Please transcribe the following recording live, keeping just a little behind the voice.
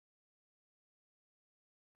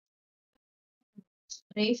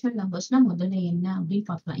Rational நம்பர்ஸ்னா முதல்ல என்ன அப்படின்னு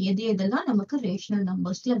பார்க்கலாம். எதெல்லாம் நமக்கு ரேஷனல்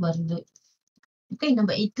நம்பர்ஸ்ல வருது. ஓகே,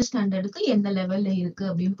 நம்ம 8th ஸ்டாண்டர்டுக்கு எந்த லெவல்ல இருக்கு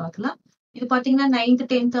அப்படின்னு பார்க்கலாம். இது பாத்தீங்கன்னா 9th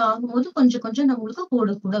 10th ஆகும்போது கொஞ்சம் கொஞ்சம் நம்மளுக்கு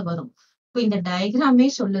கூட கூட வரும். இப்போ இந்த டயக்ராமே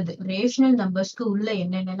சொல்லுது ரேஷனல் நம்பர்ஸ்க்கு உள்ள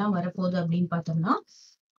என்னென்னலாம் வரப்போகுது அப்படின்னு பார்த்தோம்னா,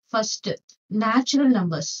 first natural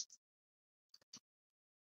numbers.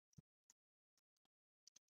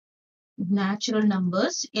 Natural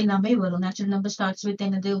numbers எல்லாமே வரும். நேச்சுரல் நம்பர் ஸ்டார்ட்ஸ் வித்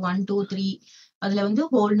என்னது 1 2 3. அதுல வந்து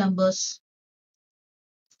whole numbers.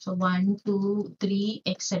 So 1 2 3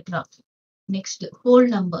 etcetera. Next whole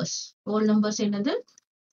numbers. Whole numbers என்னது?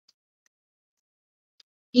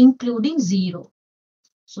 இன்க்ளூடிங் 0.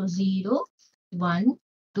 ஸோ 0 1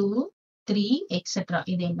 2 3 எக்ஸெட்ரா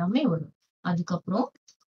இது எல்லாமே வரும். அதுக்கப்புறம்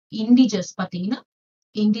இண்டிஜர்ஸ் பாத்தீங்கன்னா,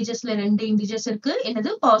 இண்டிஜர்ஸ்ல 2 இண்டிஜர்ஸ் இருக்கு.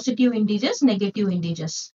 என்னது? Positive integers, negative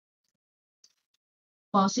integers.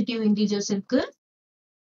 Positive integers இருக்கு,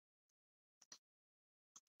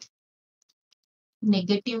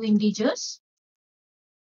 நெகட்டிவ் இண்டிஜர்ஸ்.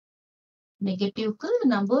 நெகட்டிவ்க்கு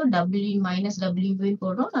நம்ம டபிள்யூ மைனஸ் டபிள்யூ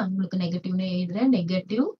போடுறோம். நான் உங்களுக்கு நெகட்டிவ்னு எழுதுறேன்.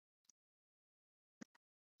 நெகட்டிவ்.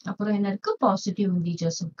 அப்புறம் என்ன இருக்கு? பாசிட்டிவ்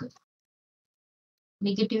இண்டிஜர்ஸ் இருக்கு.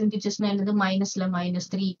 நெகட்டிவ் இண்டிஜர்ஸ்னா என்னது? மைனஸ்ல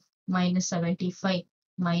 -3, -75,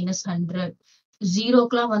 -100.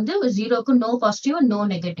 ஜீரோக்குலாம் வந்து ஜீரோக்கு no positive no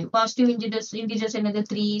negative. Positive integers என்னது?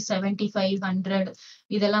 3 75 100.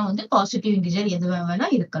 இதெல்லாம் வந்து பாசிட்டிவ் இண்டிஜர் எது வேணா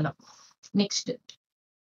இருக்கலாம். நெக்ஸ்ட்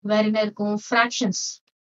வேற என்ன இருக்கும்? ஃபிராக்ஷன்ஸ்.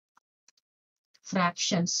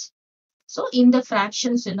 ஃபிராக்ஷன்ஸ். சோ இந்த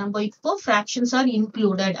ஃபிராக்ஷன்ஸ் நம்ம இப்போ ஃபிராக்ஷன்ஸ் ஆர்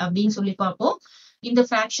இன்க்ளூடட் அப்படின்னு சொல்லி பார்ப்போம். இந்த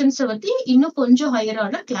ஃபிராக்ஷன்ஸ் வந்து இன்னும் கொஞ்சம்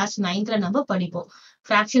ஹையரான கிளாஸ் 9th நம்ம படிப்போம்.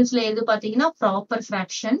 ஃபிராக்ஷன்ஸ்ல எது பாத்தீங்கன்னா ப்ராப்பர்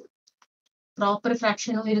ஃபிராக்ஷன். ப்ராப்பர்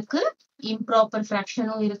ஃபிராக்ஷனும் இருக்கு, இம்ப்ராப்பர்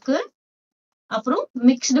ஃபிராக்ஷனும் இருக்கு, அப்புறம்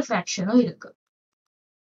மிக்ஸ்டு ஃபிராக்ஷனும் இருக்கு.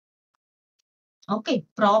 ஓகே,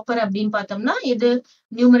 ப்ராப்பர் அப்படின்னு பார்த்தோம்னா இது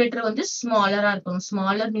நியூமரேட்டர் வந்து ஸ்மாலரா இருக்கும்.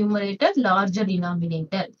 Smaller numerator, larger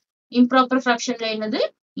denominator. Improper ஃபிராக்ஷன்ல என்னது?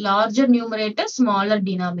 Larger numerator, smaller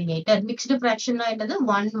denominator. Mixed ஃபிராக்ஷன்ல என்னது?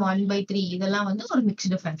 1 1/3. இதெல்லாம் வந்து ஒரு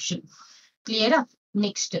மிக்ஸ்டு ஃபிராக்ஷன். கிளியரா?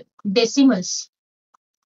 Next decimals.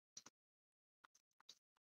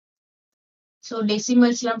 சோ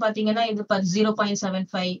டெசிமல்ஸ் எல்லாம் பாத்தீங்கன்னா இது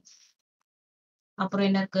 0.75, அப்புறம்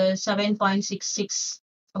என்ன இருக்கு? 7.66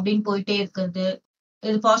 அப்படின்னு போயிட்டே இருக்கிறது.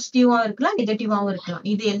 இது பாசிட்டிவா இருக்கலாம், நெகட்டிவாவும் இருக்கலாம்.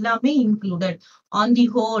 இது எல்லாமே included. On the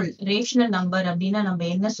whole rational number அப்படின்னா நம்ம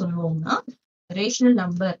என்ன சொல்லுவோம்னா, rational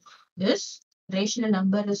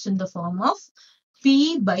number is in the form of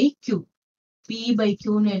P/Q.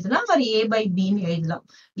 P/Qன்னு எழுதலாம், or A/B எழுதலாம்.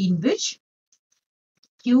 in which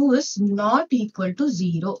Q is not equal to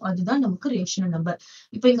 0. அதுதான் நமக்கு ரேஷனல் நம்பர்.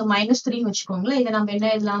 இப்போ இங்க -3 வச்சுக்கோங்களேன். இதை நம்ம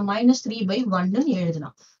என்ன எழுதலாம்? -3/1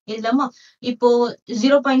 எழுதலாம். எழுதலாமா? இப்போ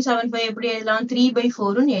 0.75 எப்படி எழுதலாம்?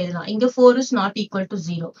 3/4 எழுதலாம். இங்க 4 is not equal to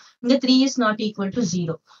 0. இங்க 3 is not equal to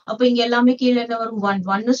 0. அப்போ இங்க எல்லாமே கீழே என்ன வரும்?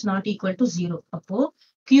 1 is not equal to 0. அப்போ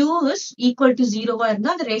Q is equal to 0வா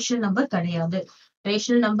இருந்தா அது ரேஷனல் நம்பர் கிடையாது.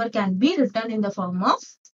 Rational number can be written in the form of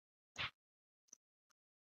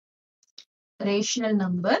rational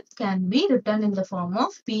number can be written in the form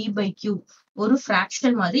of P/Q. ஒரு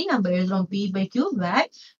fraction மாதிரி நம்ம எழுதுறோம் P/Q where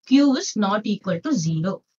Q is not equal to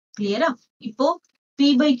 0. கிளியரா? இப்போ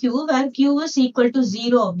P/Q where Q is equal to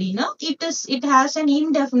 0 அப்படின்னா it has an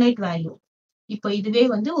indefinite value. இப்போ இதுவே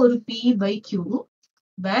வந்து ஒரு P/Q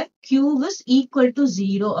where Q is equal to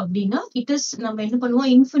 0 அப்படின்னா நம்ம என்ன பண்ணுவோம்?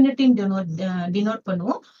 infinity denote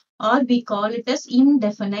பண்ணுவோம், or we call it as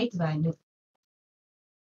indefinite value.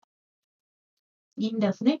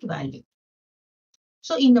 indefinite value.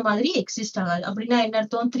 So இந்த மாதிரி எக்ஸிஸ்ட் ஆகாது. அப்படின்னா என்ன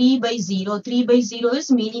அர்த்தம்? 3/0. 3/0 is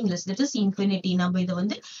meaningless. That is infinity. நம்ம இதை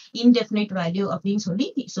வந்து indefinite value அப்படின்னு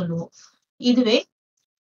சொல்லுவோம். இதுவே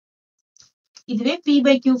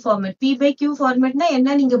P/Q ஃபார்மேட். P/Q ஃபார்மேட்னா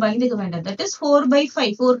என்ன? நீங்க பயந்துக்க வேண்டாம். That is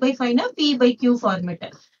 4/5. 4/5னா P/Q format.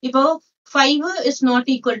 இப்போ 5 is not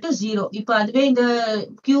equal to 0. இப்போ அதுவே இந்த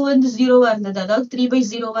Q வந்து 0வா இருந்தது, அதாவது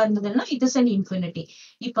 3/0வா இருந்ததுன்னா it is an infinity.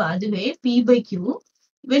 இப்போ அதுவே P/Q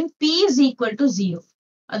when P is equal to 0,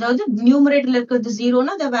 அதாவது நியூமரேட்டர்ல இருக்கிறது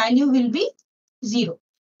 0னா the value will be 0.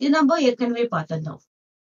 இது நம்ம ஏற்கனவே பார்த்ததுதான்.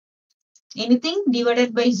 anything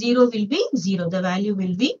divided by 0 will be 0. the value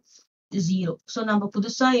will be 0. So நம்ம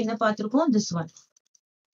புதுசா என்ன பார்த்திருக்கோம்? this one.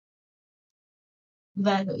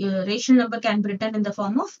 Rational number can be written in the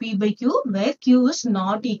form of P/Q where Q is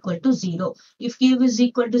not equal to 0. If Q is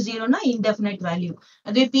equal to 0 na indefinite value.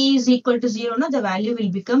 அதே P is equal to 0 na the value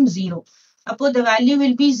will become 0. அப்போ the value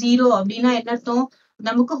will be 0 அப்படின்னா என்ன அர்த்தம்?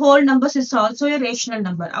 நமக்கு whole numbers is also a rational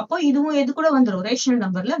number. அப்போ இதுவும் எது கூட வந்துரும்? rational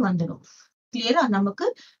numberல வந்துடும். கிளியரா? நமக்கு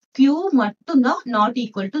Q மட்டும்தான் not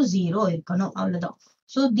equal to 0 இருக்கணும். அவ்வளவுதான்.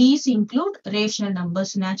 So these include rational numbers,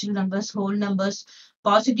 natural numbers, whole numbers,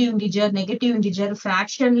 positive integer, negative integer,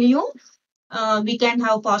 fraction லயும் we can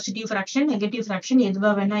have positive fraction, negative fraction எதுவா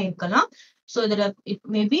வேணா இருக்கலாம். So இதுல it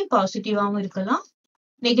may be பாசிட்டிவாவும் இருக்கலாம்,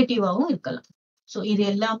 நெகட்டிவாவும் இருக்கலாம். So இது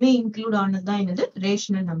எல்லாமே இன்க்ளூட் ஆனதுதான் என்னது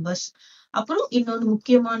ரேஷனல் நம்பர்ஸ். அப்புறம் இன்னொன்னு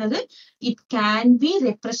முக்கியமானது, it can be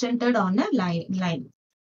represented on a line.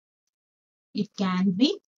 It can be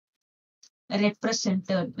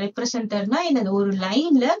ரெப்ரசன்டட்னா என்னது, ஒரு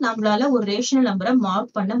லைன்ல நம்மளால ஒரு ரேஷனல் நம்பரை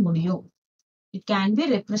மார்க் பண்ண முடியும். It can be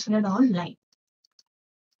represented on line.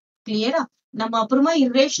 கிளியரா? நம்ம அப்புறமா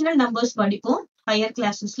இரேஷனல் நம்பர்ஸ் படிப்போம் ஹையர்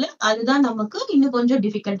கிளாஸஸ்ல, அதுதான் நமக்கு இன்னும் கொஞ்சம்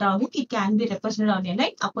டிஃபிகல்ட் ஆகும். It can be represented on a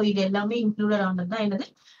line. அப்போ இது எல்லாமே இன்க்ளூடட் ஆனது தான் என்னது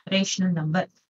ரேஷனல் நம்பர்.